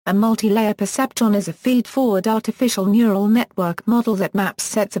A multilayer perceptron is a feed-forward artificial neural network model that maps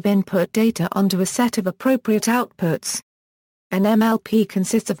sets of input data onto a set of appropriate outputs. An MLP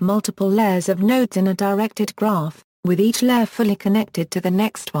consists of multiple layers of nodes in a directed graph, with each layer fully connected to the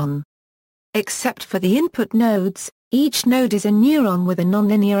next one. Except for the input nodes, each node is a neuron with a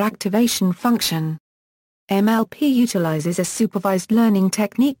nonlinear activation function. MLP utilizes a supervised learning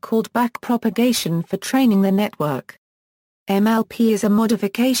technique called backpropagation for training the network. MLP is a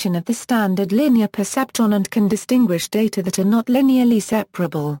modification of the standard linear perceptron and can distinguish data that are not linearly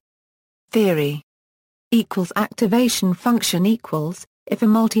separable. Theory activation function equals, if a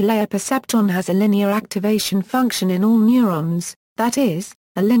multilayer perceptron has a linear activation function in all neurons, that is,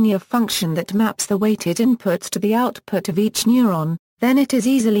 a linear function that maps the weighted inputs to the output of each neuron, then it is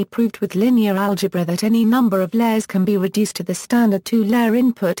easily proved with linear algebra that any number of layers can be reduced to the standard two-layer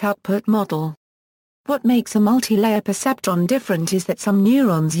input-output model. What makes a multilayer perceptron different is that some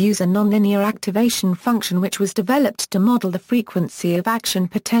neurons use a nonlinear activation function which was developed to model the frequency of action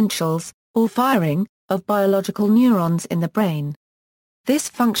potentials, or firing, of biological neurons in the brain. This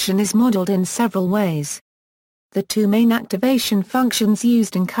function is modeled in several ways. The two main activation functions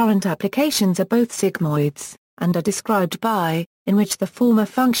used in current applications are both sigmoids, and are described by, in which the former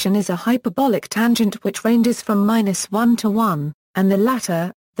function is a hyperbolic tangent which ranges from -1 to 1, and the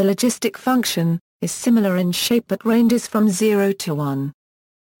latter, the logistic function, is similar in shape but ranges from 0 to 1.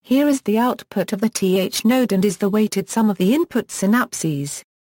 Here is the output of the TH node and is the weighted sum of the input synapses.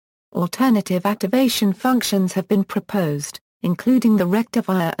 Alternative activation functions have been proposed, including the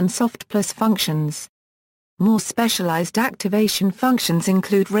rectifier and soft plus functions. More specialized activation functions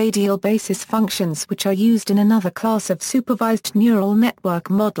include radial basis functions which are used in another class of supervised neural network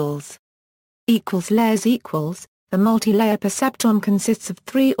models. Layers equals, the multilayer perceptron consists of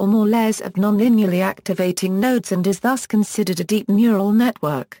 3 or more layers of nonlinearly activating nodes and is thus considered a deep neural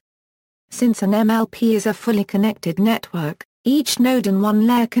network. Since an MLP is a fully connected network, each node in one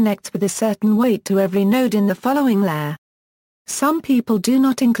layer connects with a certain weight to every node in the following layer. Some people do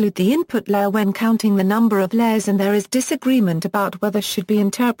not include the input layer when counting the number of layers and there is disagreement about whether should be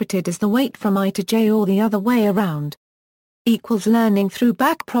interpreted as the weight from I to J or the other way around. Learning through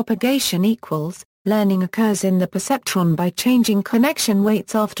backpropagation equals, learning occurs in the perceptron by changing connection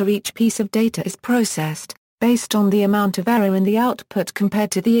weights after each piece of data is processed, based on the amount of error in the output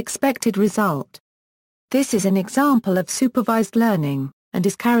compared to the expected result. This is an example of supervised learning, and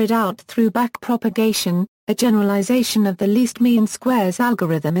is carried out through backpropagation, a generalization of the least mean squares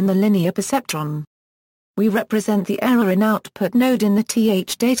algorithm in the linear perceptron. We represent the error in output node in the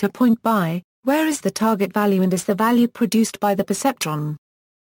TH data point by, where is the target value and is the value produced by the perceptron.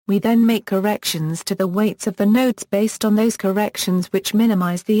 We then make corrections to the weights of the nodes based on those corrections which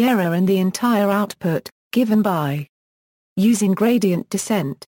minimize the error in the entire output, given by. Using gradient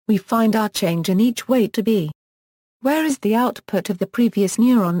descent, we find our change in each weight to be. Where is the output of the previous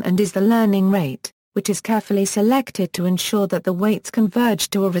neuron and is the learning rate, which is carefully selected to ensure that the weights converge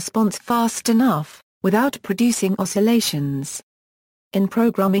to a response fast enough, without producing oscillations. In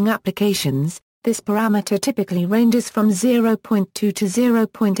programming applications, this parameter typically ranges from 0.2 to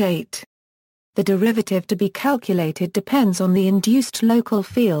 0.8. The derivative to be calculated depends on the induced local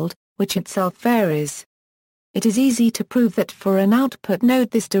field, which itself varies. It is easy to prove that for an output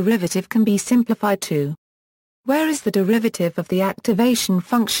node this derivative can be simplified to. Where is the derivative of the activation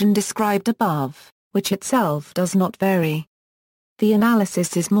function described above, which itself does not vary. The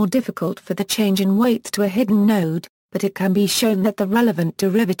analysis is more difficult for the change in weights to a hidden node, but it can be shown that the relevant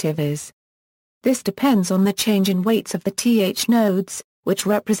derivative is. This depends on the change in weights of the TH nodes, which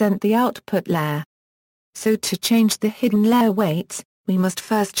represent the output layer. So to change the hidden layer weights, we must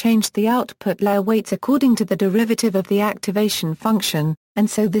first change the output layer weights according to the derivative of the activation function, and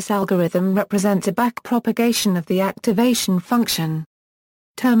so this algorithm represents a backpropagation of the activation function.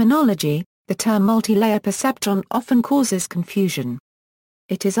 Terminology: the term multilayer perceptron often causes confusion.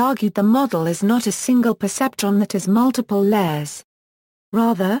 It is argued the model is not a single perceptron that has multiple layers.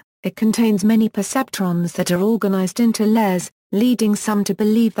 Rather, it contains many perceptrons that are organized into layers, leading some to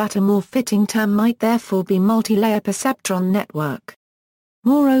believe that a more fitting term might therefore be multilayer perceptron network.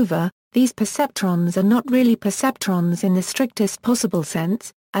 Moreover, these perceptrons are not really perceptrons in the strictest possible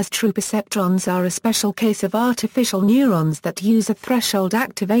sense, as true perceptrons are a special case of artificial neurons that use a threshold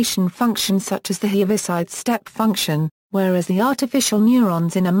activation function such as the Heaviside step function, whereas the artificial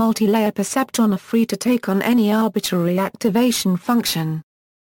neurons in a multilayer perceptron are free to take on any arbitrary activation function.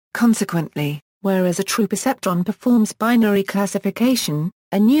 Consequently, whereas a true perceptron performs binary classification,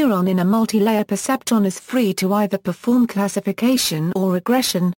 a neuron in a multilayer perceptron is free to either perform classification or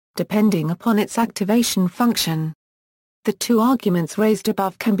regression, depending upon its activation function. The two arguments raised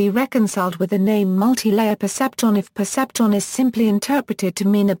above can be reconciled with the name multilayer perceptron if perceptron is simply interpreted to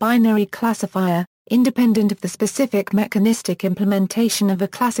mean a binary classifier, independent of the specific mechanistic implementation of a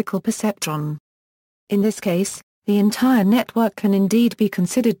classical perceptron. In this case, the entire network can indeed be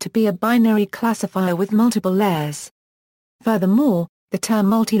considered to be a binary classifier with multiple layers. Furthermore, the term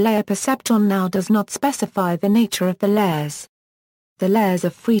multilayer perceptron now does not specify the nature of the layers. The layers are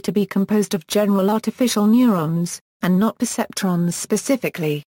free to be composed of general artificial neurons, and not perceptrons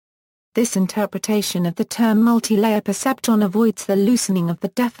specifically. This interpretation of the term multilayer perceptron avoids the loosening of the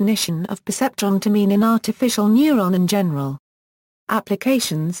definition of perceptron to mean an artificial neuron in general.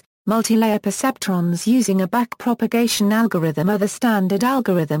 Applications: multilayer perceptrons using a backpropagation algorithm are the standard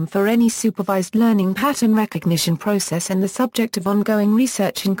algorithm for any supervised learning pattern recognition process and the subject of ongoing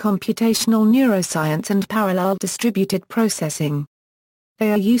research in computational neuroscience and parallel distributed processing.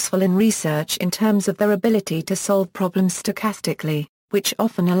 They are useful in research in terms of their ability to solve problems stochastically, which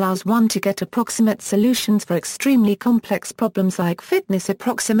often allows one to get approximate solutions for extremely complex problems like fitness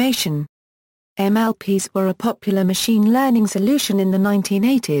approximation. MLPs were a popular machine learning solution in the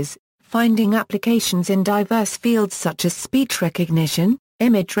 1980s, finding applications in diverse fields such as speech recognition,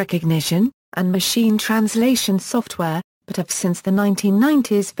 image recognition, and machine translation software, but have since the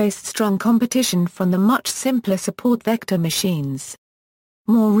 1990s faced strong competition from the much simpler support vector machines.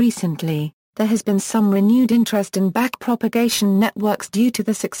 More recently, there has been some renewed interest in backpropagation networks due to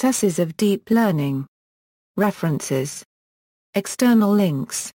the successes of deep learning. References: External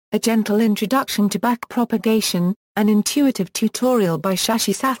links: A Gentle Introduction to Backpropagation, an intuitive tutorial by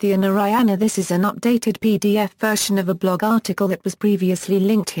Shashi Sathyanarayana. This is an updated PDF version of a blog article that was previously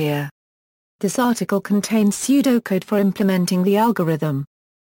linked here. This article contains pseudocode for implementing the algorithm.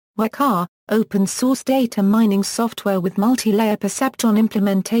 Weka, open-source data mining software with multi-layer perceptron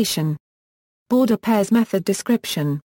implementation. Border pairs method description.